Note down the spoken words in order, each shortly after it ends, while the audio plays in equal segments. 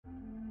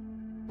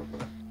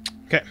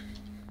Okay.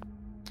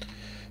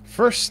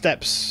 First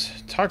steps.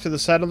 Talk to the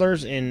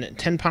settlers in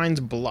Ten Pines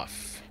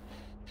Bluff.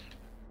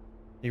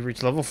 You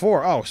reached level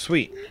 4. Oh,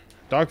 sweet.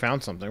 Dog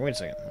found something. Wait a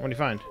second. What do you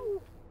find?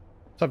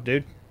 What's up,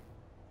 dude?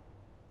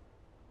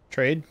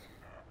 Trade?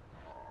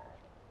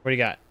 What do you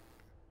got?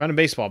 Found a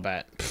baseball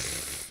bat.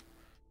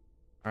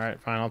 Alright,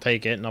 fine. I'll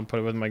take it, and I'll put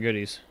it with my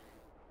goodies.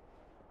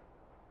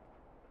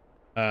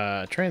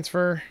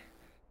 Transfer.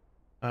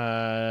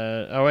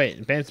 Oh,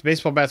 wait.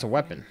 Baseball bat's a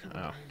weapon.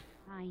 Oh.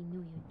 I knew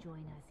you'd join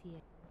us here.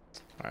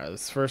 Alright,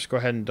 let's first go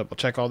ahead and double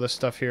check all this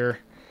stuff here.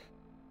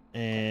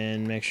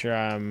 And make sure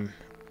I'm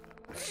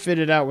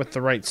fitted out with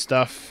the right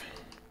stuff.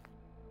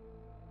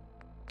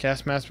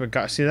 Cast mask, but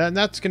got see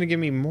that's gonna give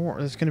me more.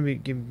 That's gonna be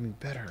give me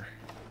better.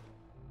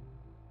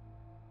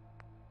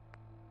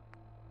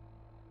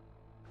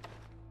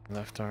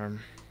 Left arm.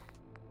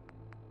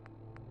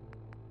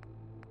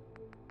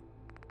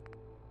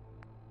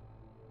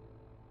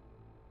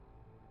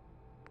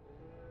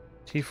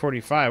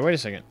 T45. Wait a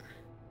second.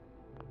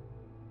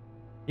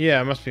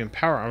 Yeah, it must be in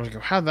power. I was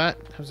going, how's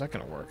that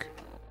gonna work?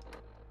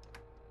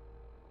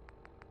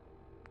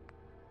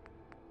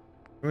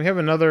 We have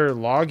another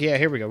log? Yeah,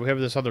 here we go. We have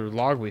this other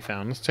log we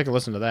found. Let's take a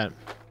listen to that.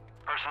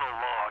 Personal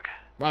log.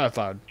 Wow, that's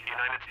loud.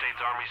 United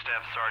States Army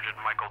Staff Sergeant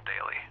Michael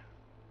Daly.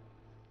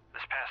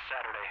 This past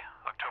Saturday,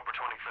 October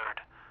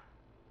 23rd,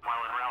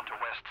 while en route to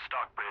West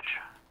Stockbridge,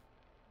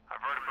 a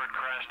vertebrate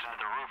crashed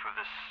into the roof of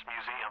this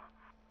museum.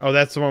 Oh,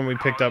 that's the one we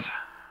picked up.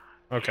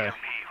 Okay.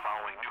 EMP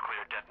following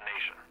nuclear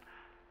detonation.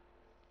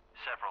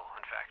 Several,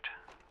 in fact.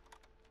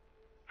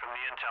 From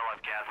the intel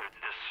I've gathered,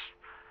 this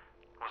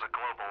was a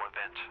global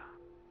event.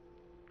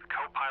 The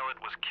co-pilot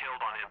was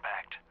killed on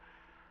impact.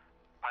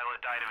 Pilot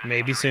died of his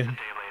Maybe injuries soon.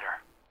 a day later.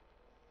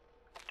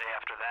 Day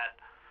after that,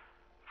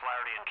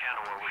 Flaherty and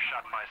Canaway were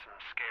shot by some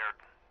scared,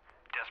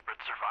 desperate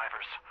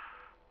survivors.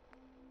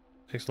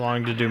 Takes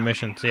long to do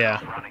missions,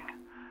 yeah. Running.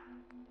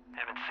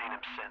 Haven't seen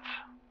him since.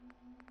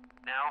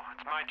 Now,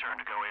 it's my turn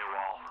to go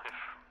AWOL, if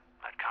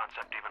that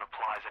concept even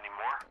applies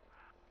anymore.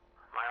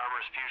 My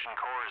armor's fusion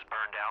core is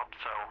burned out,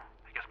 so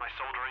I guess my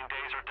soldering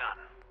days are done.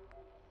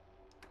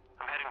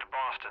 I'm heading to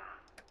Boston,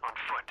 on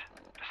foot,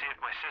 to see if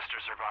my sister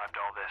survived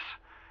all this.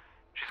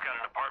 She's got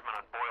an apartment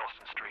on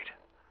Boylston Street.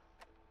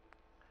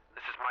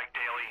 This is Mike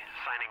Daly,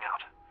 signing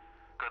out.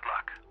 Good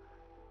luck.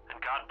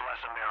 And God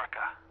bless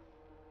America.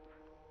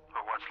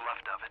 Or what's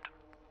left of it.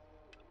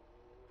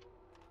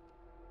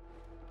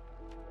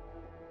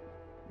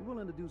 You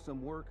willing to do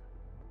some work?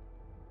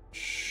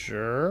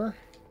 Sure.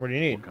 What do you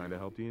need? What kind of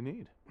help do you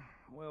need?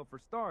 Well, for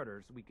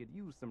starters, we could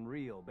use some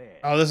real beds.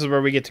 Oh, this is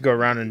where we get to go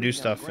around and do We've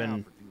been stuff. around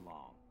And for too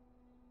long.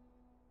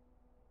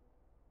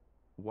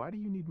 Why do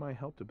you need my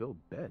help to build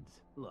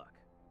beds? Look,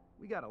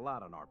 we got a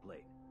lot on our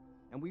plate,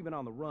 and we've been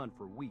on the run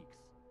for weeks.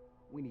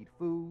 We need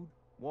food,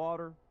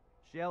 water,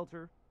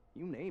 shelter,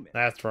 you name it.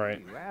 that's right.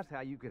 You asked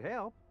how you could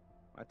help.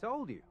 I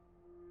told you.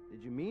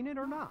 Did you mean it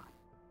or not?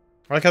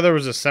 I like how there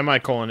was a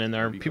semicolon in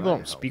there. Be People glad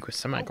don't to help. speak with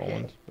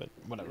semicolons, but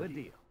whatever. Good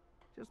deal.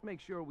 Just make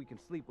sure we can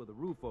sleep with a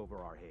roof over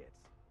our heads.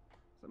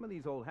 Some of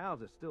these old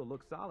houses still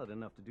look solid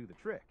enough to do the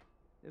trick.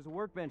 There's a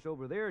workbench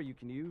over there you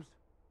can use.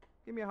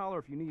 Give me a holler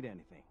if you need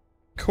anything.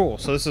 Cool.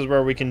 So this is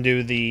where we can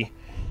do the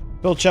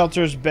build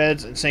shelters,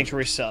 beds, and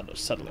sanctuary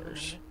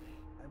settlers.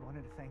 I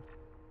wanted to thank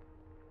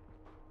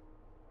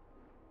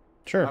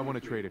Sure. I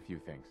want to trade a few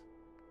things.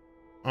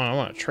 Oh, I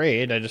want to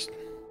trade.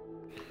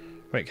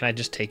 Wait, can I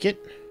just take it?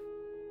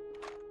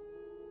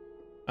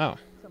 Oh.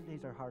 some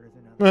days are harder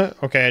than others.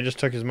 Okay, I just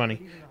took his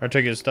money. Or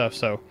took his stuff,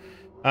 so.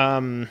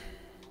 Can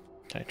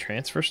I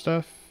transfer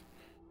stuff?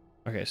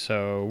 Okay,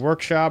 so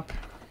workshop.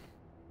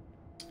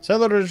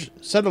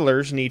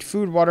 Settlers need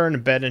food, water, and a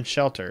bed and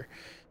shelter.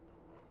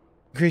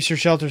 Increase your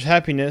shelter's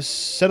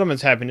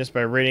settlement's happiness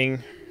by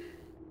rating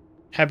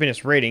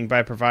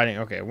by providing.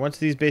 Okay, once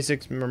these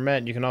basics are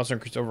met, you can also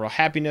increase overall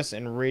happiness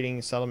and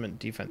rating settlement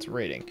defense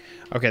rating.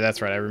 Okay,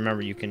 that's right. I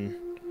remember you can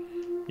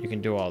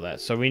do all that.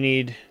 So we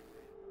need.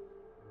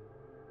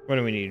 What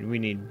do we need? We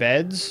need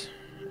beds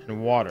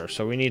and water.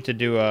 So we need to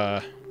do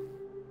a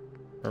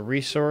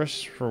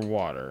resource for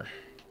water.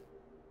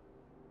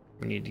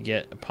 We need to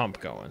get a pump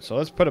going. So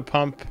let's put a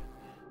pump.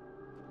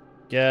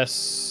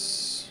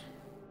 Guess.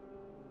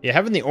 Yeah,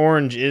 having the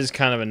orange is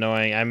kind of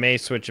annoying. I may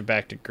switch it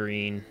back to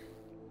green.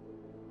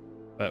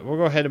 But we'll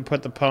go ahead and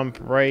put the pump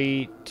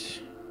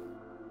right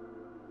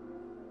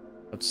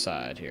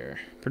outside here.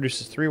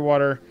 Produces 3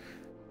 water.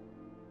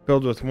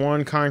 Build with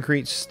 1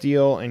 concrete,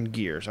 steel, and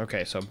gears.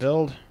 Okay, so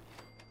build.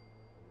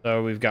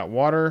 So we've got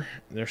water.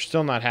 They're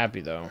still not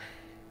happy though.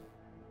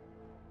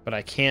 But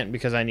I can't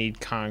because I need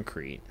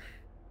concrete.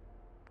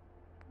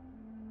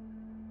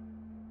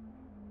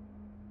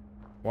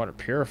 Water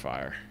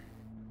purifier.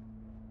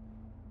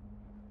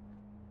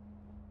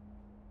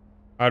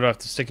 How do I have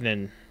to stick it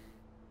in?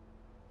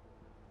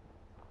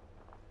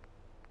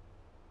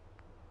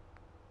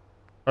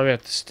 Probably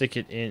have to stick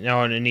it in.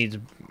 Oh, and it needs.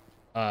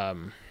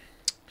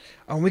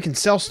 Oh, we can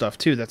sell stuff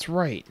too. That's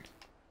right.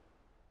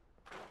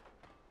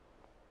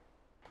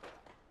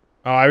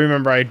 Oh, I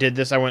remember I did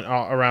this. I went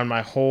all around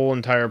my whole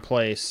entire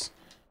place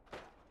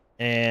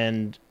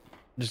and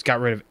just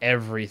got rid of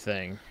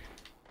everything.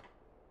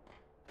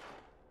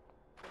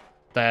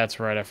 That's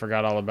right, I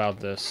forgot all about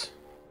this.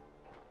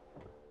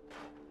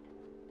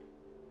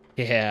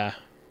 Yeah.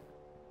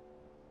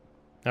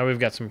 Now we've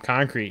got some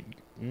concrete.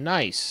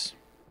 Nice.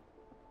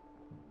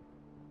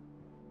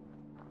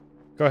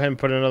 Go ahead and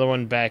put another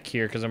one back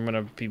here, because I'm going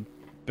to be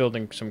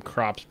building some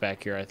crops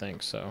back here, I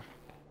think, so.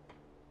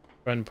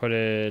 Go ahead and put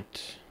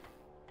it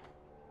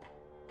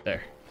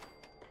there.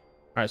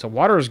 Alright, so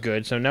water is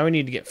good, so now we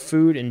need to get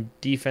food and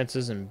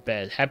defenses and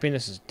bed.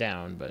 Happiness is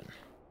down, but...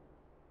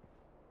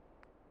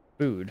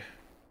 Food.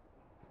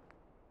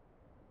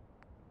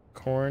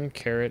 Corn,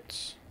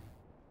 carrots.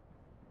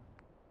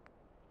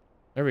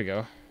 There we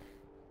go.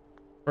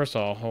 First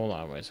of all, hold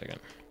on, wait a second.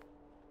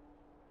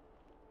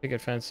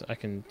 Picket fence, I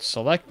can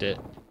select it,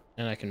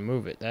 and I can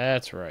move it.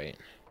 That's right.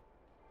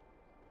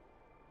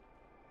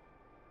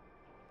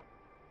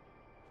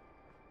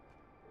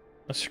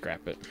 Let's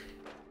scrap it.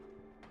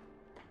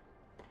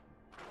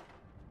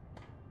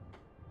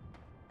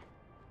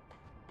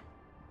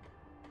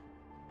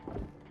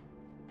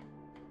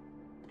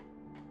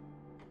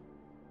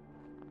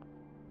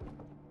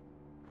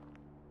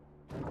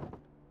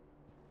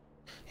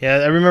 Yeah,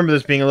 I remember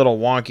this being a little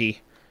wonky.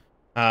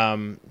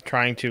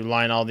 Trying to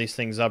line all these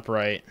things up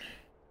right.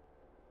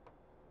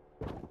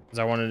 Because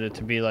I wanted it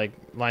to be, like,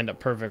 lined up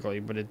perfectly,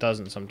 but it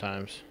doesn't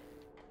sometimes.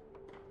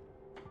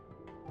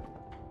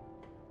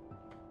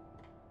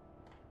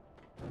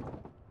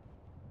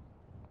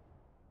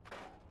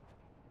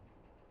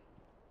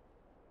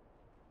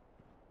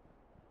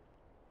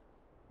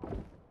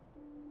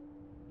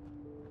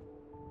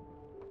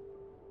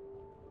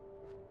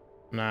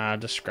 Nah,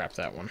 just scrap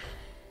that one.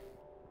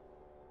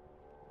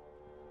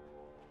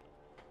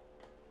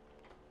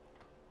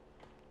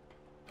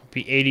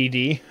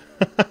 Be ADD.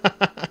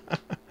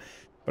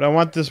 But I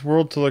want this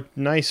world to look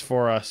nice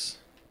for us.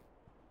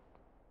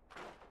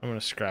 I'm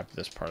gonna scrap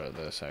this part of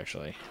this,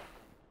 actually.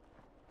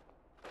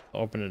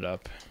 I'll open it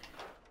up.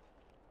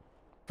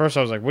 First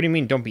I was like, what do you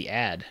mean don't be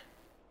add?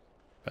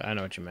 But I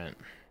know what you meant.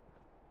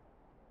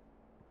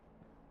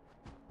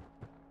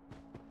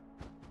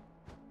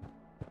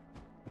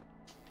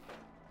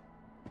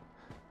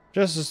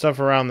 Just the stuff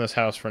around this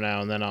house for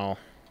now, and then I'll...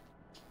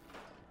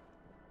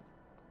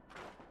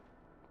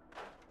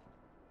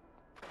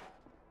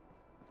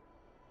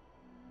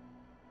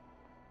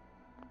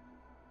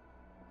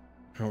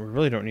 Oh, we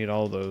really don't need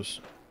all those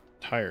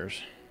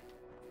tires.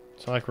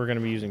 It's not like we're going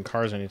to be using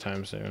cars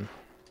anytime soon.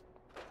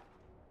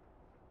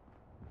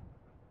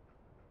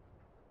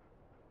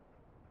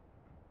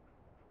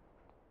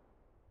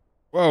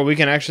 Whoa, we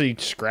can actually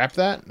scrap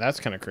that?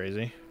 That's kind of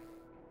crazy.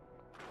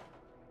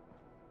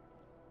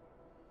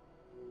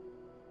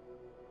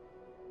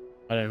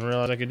 I didn't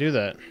realize I could do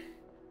that.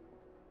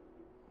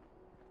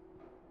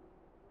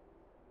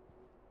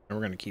 And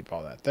we're going to keep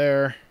all that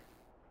there.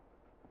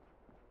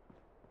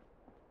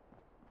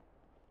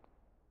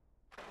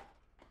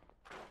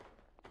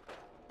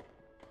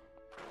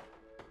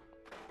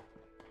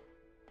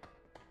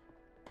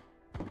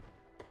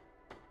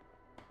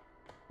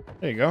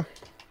 There you go.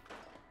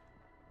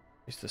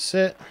 Used to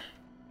sit.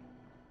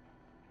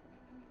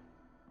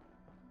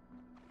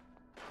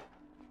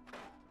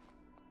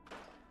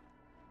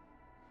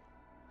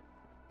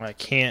 I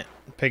can't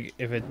pick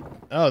if it...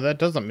 Oh, that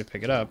does let me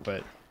pick it up,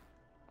 but...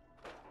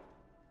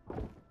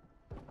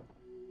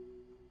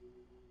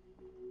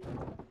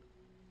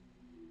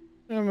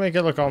 It'll make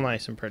it look all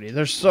nice and pretty.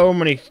 There's so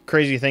many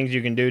crazy things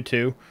you can do,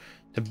 too,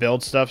 to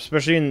build stuff,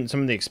 especially in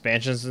some of the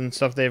expansions and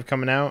stuff they have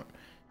coming out.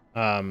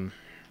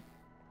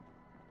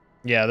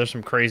 Yeah, there's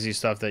some crazy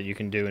stuff that you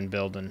can do and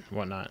build and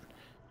whatnot.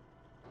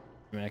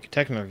 I mean, I could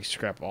technically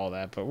scrap all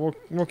that, but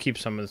we'll keep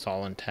some of this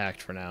all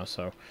intact for now.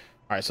 So, all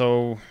right,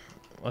 so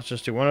let's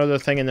just do one other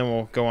thing, and then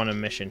we'll go on a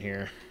mission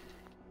here.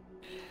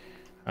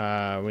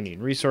 We need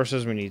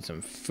resources. We need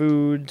some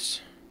foods.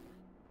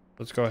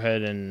 Let's go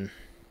ahead and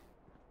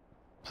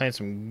plant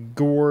some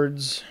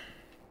gourds.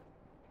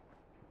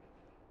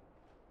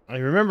 I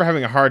remember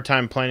having a hard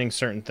time planting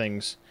certain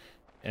things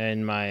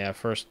in my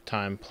first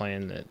time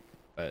playing it,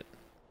 but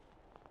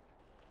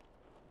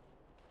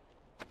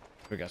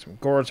we got some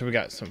gourds, so we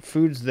got some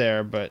foods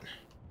there, but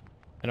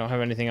I don't have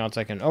anything else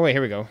I can... Oh, wait,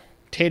 here we go.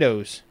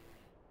 Potatoes.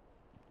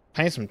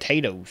 Plant some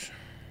potatoes.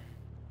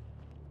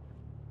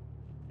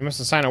 You must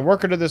assign a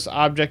worker to this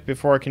object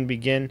before it can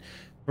begin.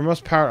 For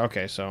most power...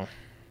 Okay, so...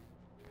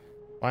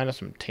 line up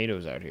some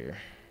potatoes out here.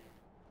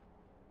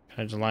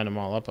 Can I just line them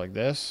all up like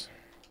this?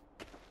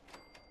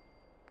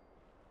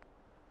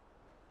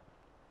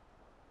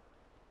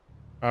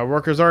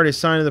 Workers already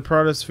assigned to the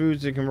produce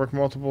foods. They can work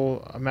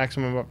multiple, a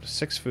maximum of up to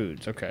 6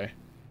 foods. Okay.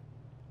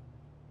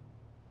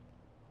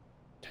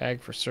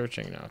 Tag for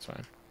searching. No, it's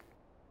fine.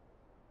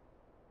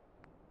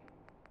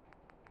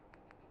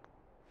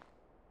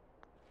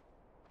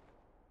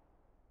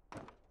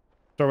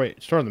 So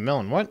wait, store the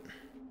melon. What?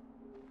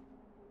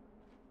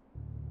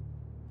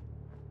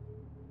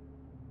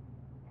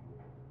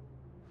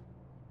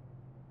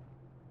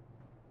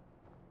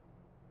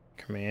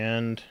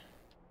 Command.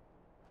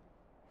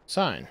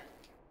 Sign.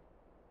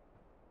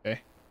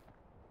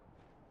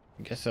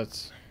 I guess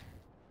that's...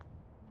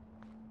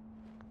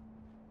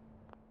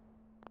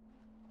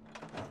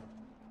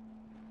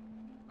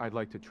 I'd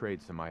like to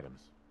trade some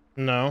items.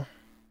 No.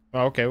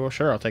 Oh, okay, well,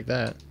 sure, I'll take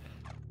that.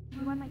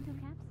 You want my 2 caps?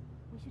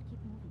 We should keep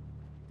moving.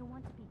 Don't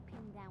want to be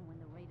pinned down when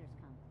the raiders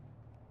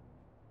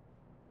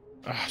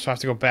come. So I have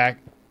to go back.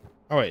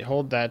 Oh, wait,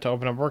 hold that to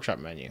open up workshop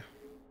menu.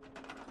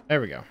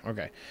 There we go.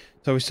 Okay.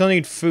 So we still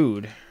need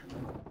food.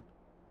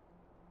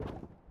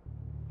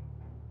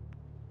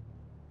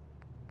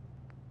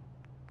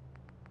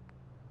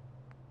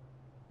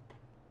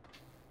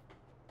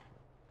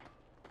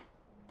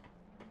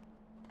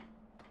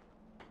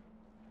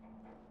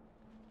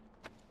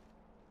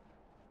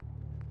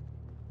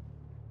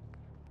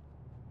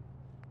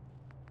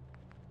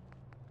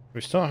 We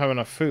still don't have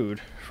enough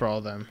food for all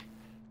of them.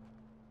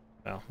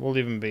 No, we'll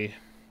leave them be.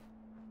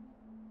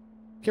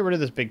 Get rid of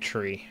this big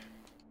tree.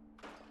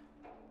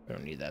 We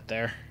don't need that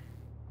there.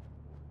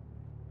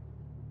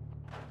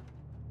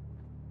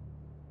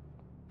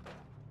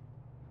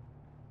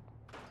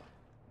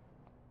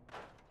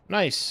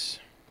 Nice.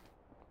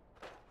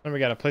 Then we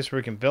got a place where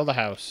we can build a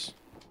house.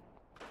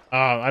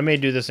 I may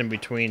do this in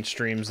between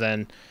streams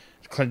then.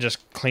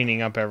 Just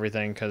cleaning up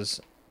everything because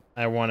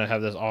I want to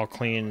have this all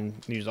clean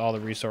and use all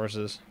the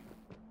resources.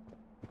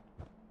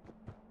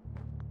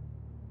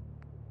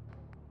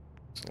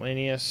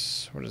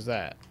 Miscellaneous. What is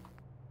that?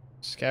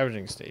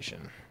 Scavenging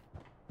station.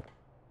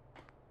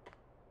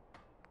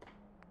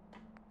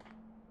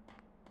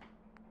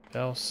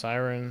 Bell,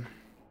 siren.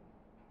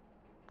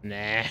 Nah,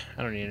 I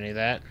don't need any of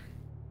that.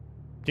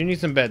 Do need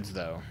some beds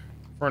though.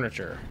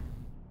 Furniture.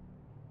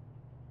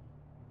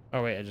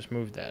 Oh wait, I just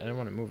moved that. I didn't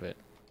want to move it.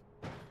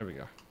 There we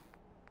go.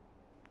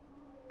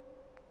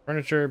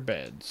 Furniture,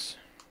 beds.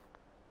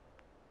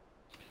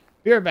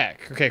 Be right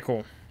back. Okay,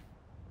 cool.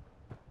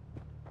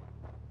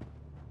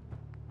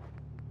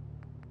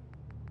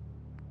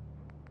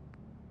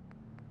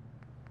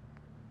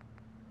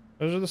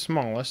 Those are the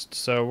smallest,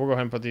 so we'll go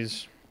ahead and put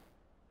these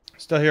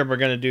still here. We're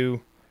gonna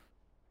do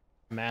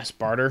mass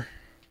barter.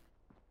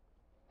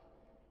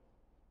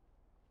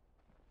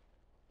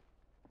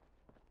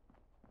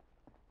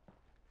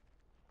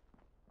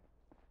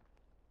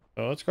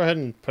 So let's go ahead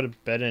and put a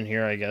bed in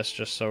here, I guess,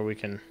 just so we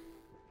can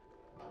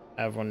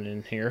have one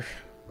in here.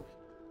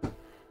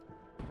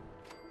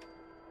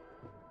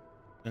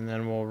 And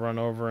then we'll run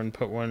over and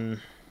put one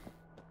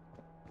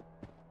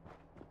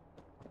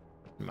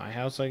in my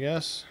house, I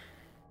guess.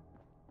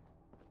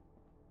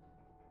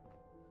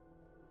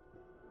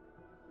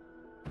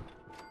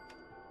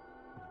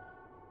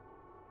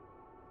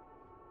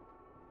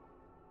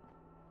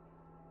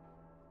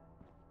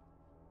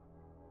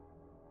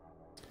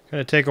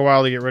 Gonna take a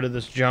while to get rid of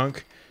this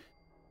junk.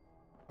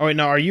 Oh wait,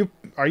 no, are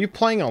you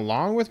playing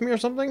along with me or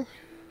something?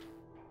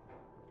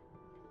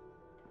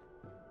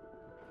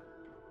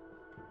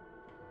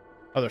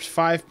 Oh, there's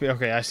 5 people.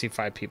 Okay, I see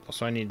 5 people,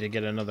 so I need to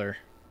get another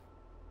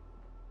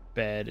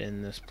bed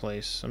in this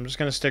place. I'm just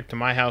gonna stick to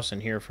my house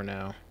in here for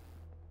now.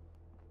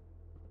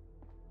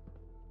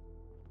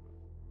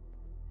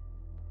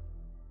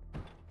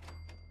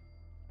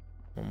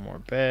 One more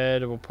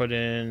bed we'll put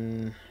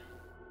in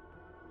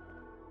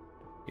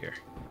here.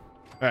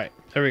 Alright,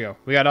 there we go.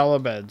 We got all the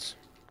beds.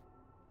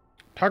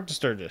 Talk to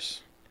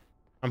Sturgis.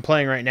 I'm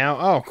playing right now.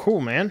 Oh, cool,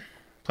 man.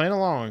 Playing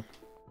along.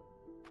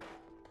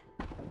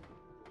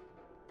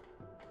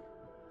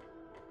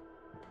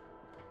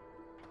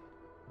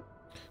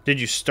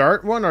 Did you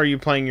start one, or are you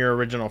playing your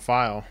original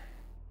file?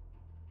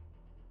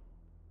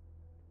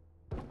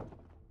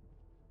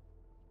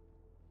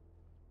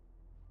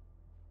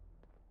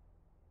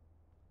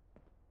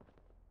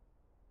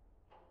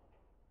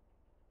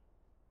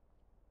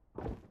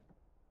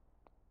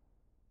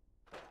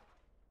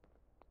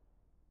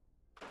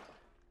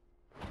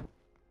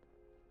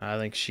 I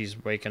think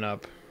she's waking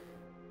up.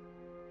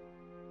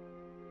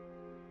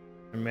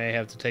 I may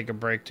have to take a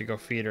break to go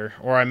feed her.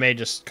 Or I may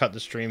just cut the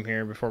stream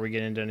here before we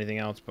get into anything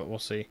else, but we'll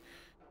see.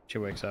 She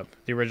wakes up.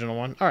 The original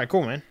one. Alright,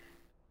 cool, man.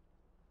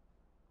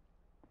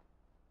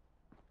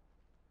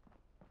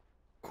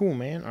 Cool,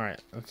 man.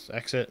 Alright, let's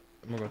exit.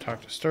 I'm gonna go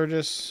talk to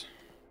Sturgis.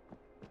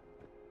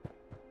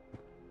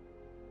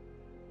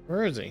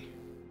 Where is he?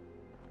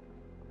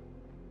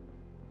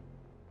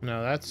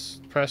 No,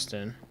 that's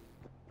Preston.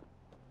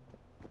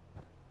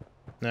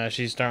 No,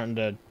 she's starting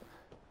to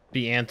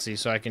be antsy,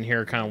 so I can hear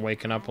her kind of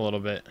waking up a little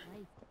bit.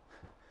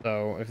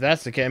 So, if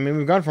that's the case, I mean,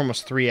 we've gone for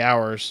almost 3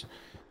 hours.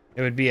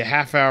 It would be a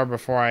half hour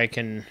before I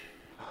can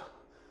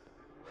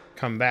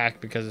come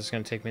back, because it's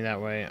going to take me that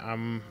way.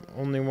 I'm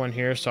only one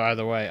here, so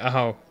either way.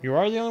 Oh, you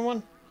are the only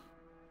one?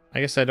 I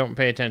guess I don't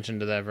pay attention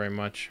to that very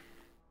much.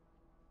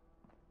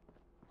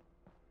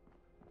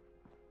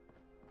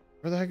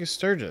 Where the heck is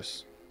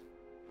Sturgis?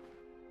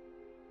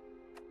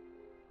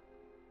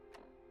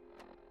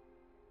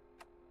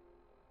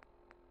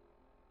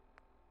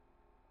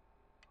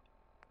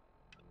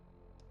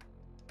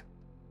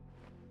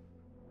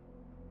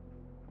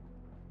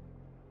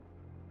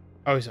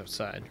 Oh, he's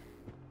outside.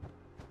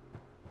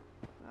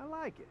 I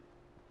like it.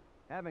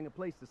 Having a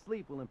place to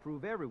sleep will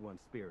improve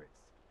everyone's spirits.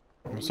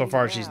 So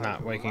far, she's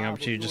not waking up.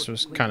 She just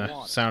was kind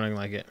of sounding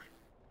like it.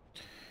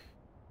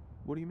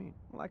 What do you mean?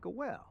 Like a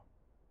well.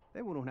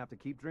 Then we don't have to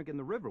keep drinking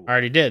the river I water.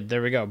 already did.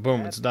 There we go.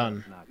 Boom, That it's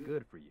done. stuff's not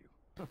good for you.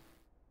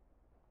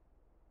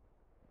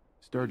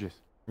 Sturgis.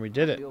 We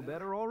did I it. feel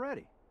better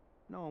already,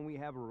 knowing we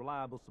have a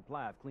reliable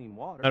supply of clean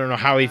water. I don't know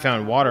how he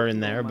found water in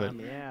You there, don't but mind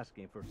me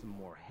asking for some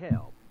more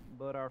help,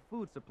 but our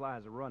food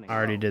supplies are running I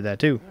already low. did that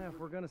too. If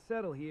we're gonna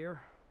settle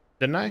here,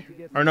 Didn't we I? need to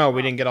get Or some no, we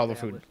crops didn't get all the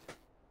food. established.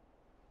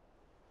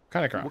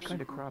 Kind of What crops.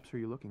 kind of crops are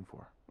you looking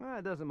for? Well,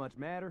 it doesn't much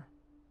matter.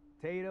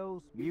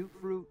 Potatoes, mute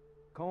fruit,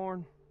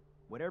 corn,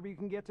 whatever you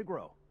can get to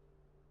grow.